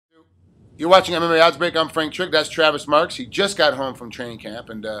You're watching MMA Oddsbreaker. I'm Frank Trigg. That's Travis Marx. He just got home from training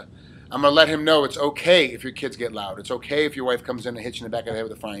camp, and I'm going to let him know it's okay if your kids get loud. It's okay if your wife comes in and hits you in the back of the head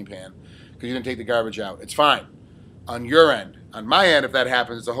with a frying pan because you didn't take the garbage out. It's fine. On your end. On my end, if that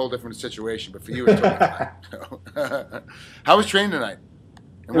happens, it's a whole different situation, but for you, it's totally fine. How was training tonight?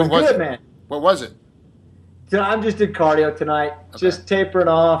 And It was good, man. What was it? I'm just did cardio tonight. Okay. Just tapering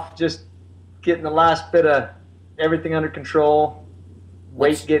off, just getting the last bit of everything under control.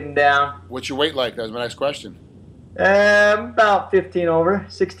 Weight getting down. What's your weight like? That was my next question. About 15 over,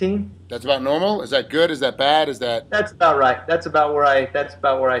 16. That's about normal? Is that good? Is that bad? That's about right. That's about where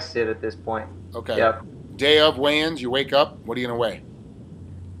I sit at this point. Okay. Yep. Day of weigh-ins, you wake up, what are you going to weigh?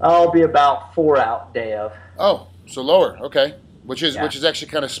 I'll be about 4 out day of. Oh, so lower. Okay. Which is actually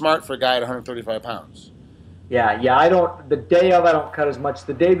kind of smart for a guy at 135 pounds. Yeah. The day of I don't cut as much.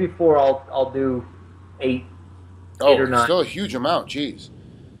 The day before I'll do 8 or 9. Still a huge amount. Jeez.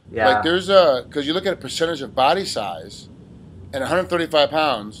 Yeah. Like there's because you look at a percentage of body size, and 135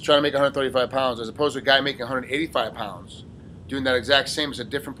 pounds, trying to make 135 pounds, as opposed to a guy making 185 pounds, doing that exact same, it's a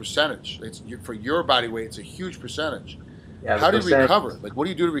different percentage. For your body weight, it's a huge percentage. Yeah. How do you recover? Like, what do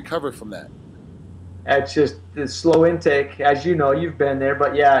you do to recover from that? It's just the slow intake. As you know, you've been there,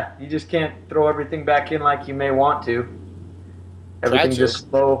 but yeah, you just can't throw everything back in like you may want to. Everything just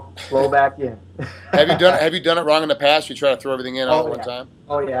slow back in. Have you done it wrong in the past? You try to throw everything in all at one time?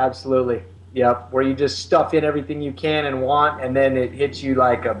 Oh yeah, absolutely. Yep. Where you just stuff in everything you can and want, and then it hits you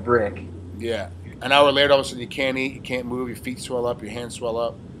like a brick. Yeah. An hour later, all of a sudden you can't eat, you can't move, your feet swell up, your hands swell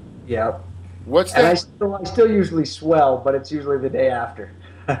up. Yep. What's that? And I still usually swell, but it's usually the day after.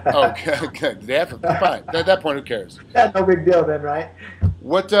 Oh, good. The day after, fine. At that point, who cares? Yeah, no big deal then, right?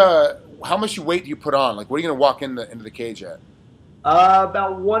 How much weight do you put on? Like, what are you going to walk into the cage at?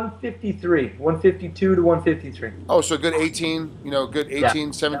 About 153, 152 to 153. Oh, so good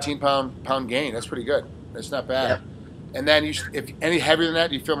 17 pound gain. That's pretty good. That's not bad. Yep. And then if any heavier than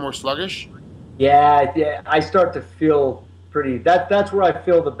that, do you feel more sluggish? Yeah, I start to feel pretty. That's where I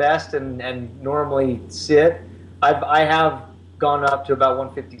feel the best and normally sit. I have gone up to about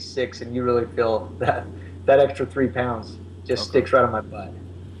 156, and you really feel that extra 3 pounds just sticks right on my butt.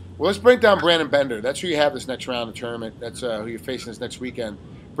 Well, let's break down Brandon Bender. That's who you have this next round of the tournament. That's who you're facing this next weekend.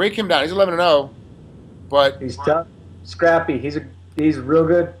 Break him down. He's 11-0, but he's tough, scrappy. He's real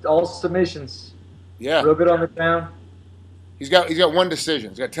good. All submissions. Yeah, real good on the ground. He's got 1 decision.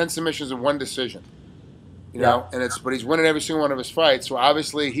 He's got 10 submissions and 1 decision. You know, but he's winning every single one of his fights. So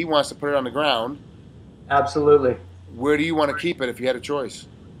obviously he wants to put it on the ground. Absolutely. Where do you want to keep it if you had a choice?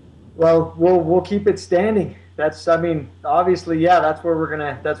 Well, we'll keep it standing. Obviously, yeah, that's where we're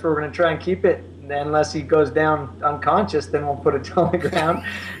gonna try and keep it. Unless he goes down unconscious, then we'll put it on the ground.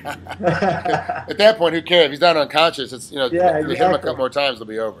 At that point, who cares? If he's not unconscious, it's exactly. Hit him a couple more times, it'll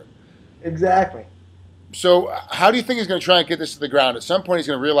be over. Exactly. So, how do you think he's going to try and get this to the ground? At some point, he's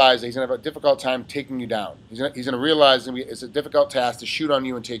going to realize that he's going to have a difficult time taking you down. He's going to realize it's a difficult task to shoot on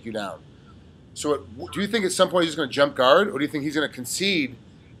you and take you down. So, do you think at some point he's going to jump guard, or do you think he's going to concede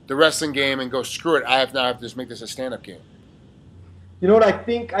the wrestling game and go, screw it, I have to just make this a stand-up game? You know what I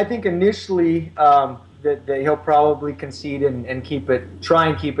think? I think initially that he'll probably concede and try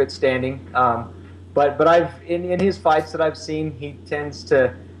and keep it standing. But I've in his fights that I've seen, he tends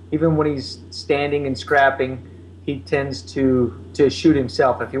to, even when he's standing and scrapping, he tends to shoot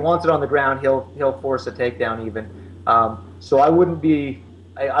himself. If he wants it on the ground, he'll force a takedown even. So I wouldn't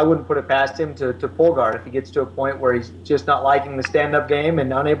put it past him to pull guard if he gets to a point where he's just not liking the stand-up game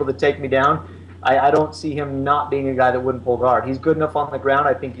and unable to take me down. I don't see him not being a guy that wouldn't pull guard. He's good enough on the ground.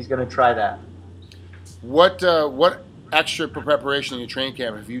 I think he's going to try that. What extra preparation in your training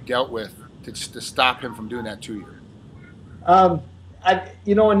camp have you dealt with to stop him from doing that to you? And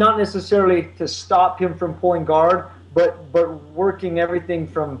not necessarily to stop him from pulling guard, but working everything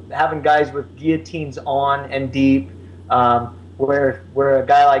from having guys with guillotines on and deep, where a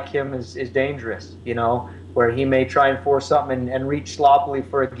guy like him is dangerous, where he may try and force something and reach sloppily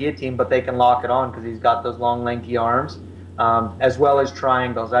for a guillotine, but they can lock it on because he's got those long, lanky arms, as well as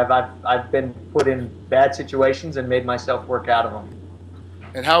triangles. I've been put in bad situations and made myself work out of them.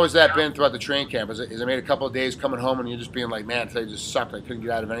 And how has that been throughout the training camp? Has it made a couple of days coming home and you're just being like, man, today just sucked, I couldn't get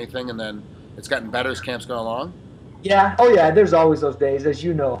out of anything, and then it's gotten better as camp's gone along? Yeah. Oh, yeah. There's always those days, as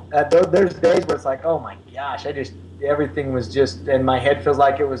you know. There's days where it's like, oh, my gosh, everything was just, and my head feels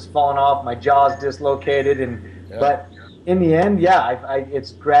like it was falling off, my jaw's dislocated, but in the end,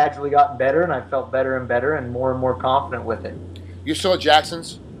 it's gradually gotten better, and I felt better and better and more confident with it. You're still at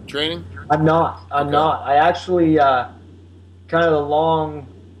Jackson's training? I'm not. I actually, kind of a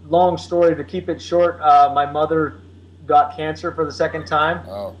long story to keep it short. My mother got cancer for the second time.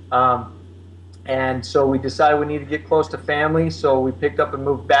 Oh. And so we decided we need to get close to family. So we picked up and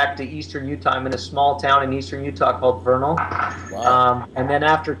moved back to eastern Utah. I'm in a small town in eastern Utah called Vernal. Wow. And then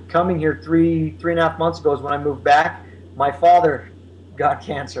after coming here three and a half months ago is when I moved back. My father got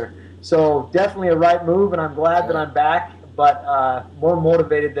cancer. So definitely a right move, and I'm glad that I'm back, but more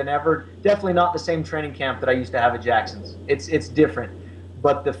motivated than ever. Definitely not the same training camp that I used to have at Jackson's. It's different.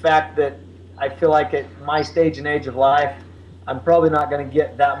 But the fact that I feel like at my stage and age of life, I'm probably not going to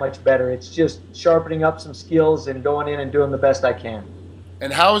get that much better. It's just sharpening up some skills and going in and doing the best I can.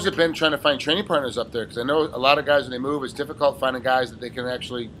 And how has it been trying to find training partners up there? Because I know a lot of guys when they move, it's difficult finding guys that they can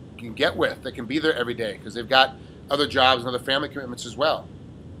actually get with, that can be there every day, because they've got other jobs and other family commitments as well.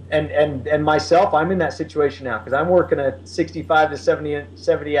 And myself, I'm in that situation now because I'm working a 65 to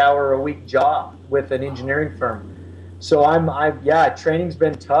 70 hour a week job with an engineering firm. So training's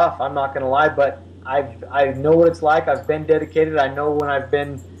been tough. I'm not going to lie, but I know what it's like. I've been dedicated. I know when I've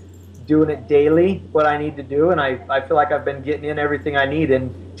been doing it daily what I need to do, and I feel like I've been getting in everything I need.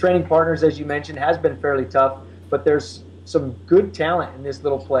 And training partners, as you mentioned, has been fairly tough, but there's some good talent in this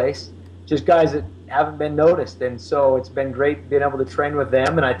little place, just guys that haven't been noticed. And so it's been great being able to train with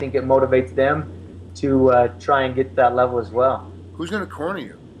them, and I think it motivates them to try and get to that level as well. Who's going to corner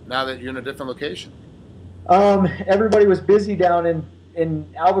you now that you're in a different location? Everybody was busy down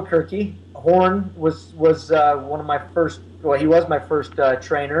in Albuquerque. Horn was one of my first. Well, he was my first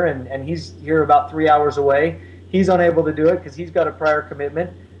trainer, and he's here about 3 hours away. He's unable to do it because he's got a prior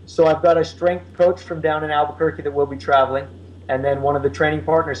commitment. So I've got a strength coach from down in Albuquerque that will be traveling, and then one of the training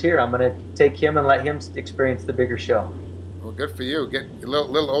partners here. I'm going to take him and let him experience the bigger show. Well, good for you. Get a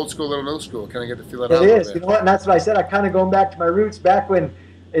little old school, little new school. Kind of get to feel it out. It is. You know what? And that's what I said. I kind of going back to my roots back when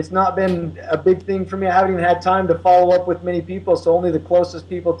it's not been a big thing for me. I haven't even had time to follow up with many people, so only the closest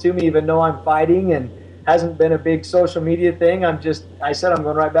people to me even know I'm fighting, and hasn't been a big social media thing. I said I'm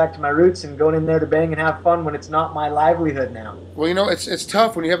going right back to my roots and going in there to bang and have fun when it's not my livelihood now. Well, you know, it's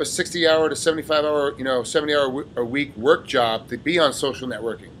tough when you have a 60-hour to 75-hour, 70-hour a week work job to be on social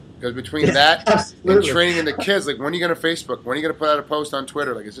networking. Because between that and training in the kids, like, when are you going to Facebook? When are you going to put out a post on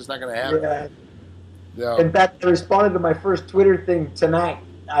Twitter? Like, it's just not going to happen. Yeah. So, in fact, I responded to my first Twitter thing tonight.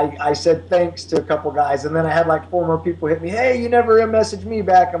 I said thanks to a couple guys, and then I had like 4 more people hit me. Hey, you never messaged me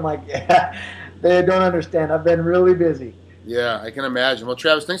back. I'm like, yeah, they don't understand. I've been really busy. Yeah, I can imagine. Well,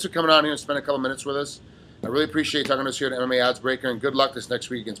 Travis, thanks for coming on here and spending a couple minutes with us. I really appreciate talking to us here at MMA Oddsbreaker, and good luck this next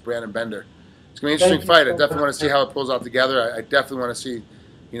week against Brandon Bender. It's going to be an interesting fight. I definitely want to see how it pulls out together. I definitely want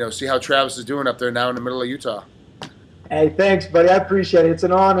to see how Travis is doing up there now in the middle of Utah. Hey, thanks, buddy. I appreciate it. It's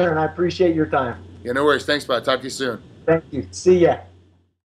an honor, and I appreciate your time. Yeah, no worries. Thanks, bud. Talk to you soon. Thank you. See ya.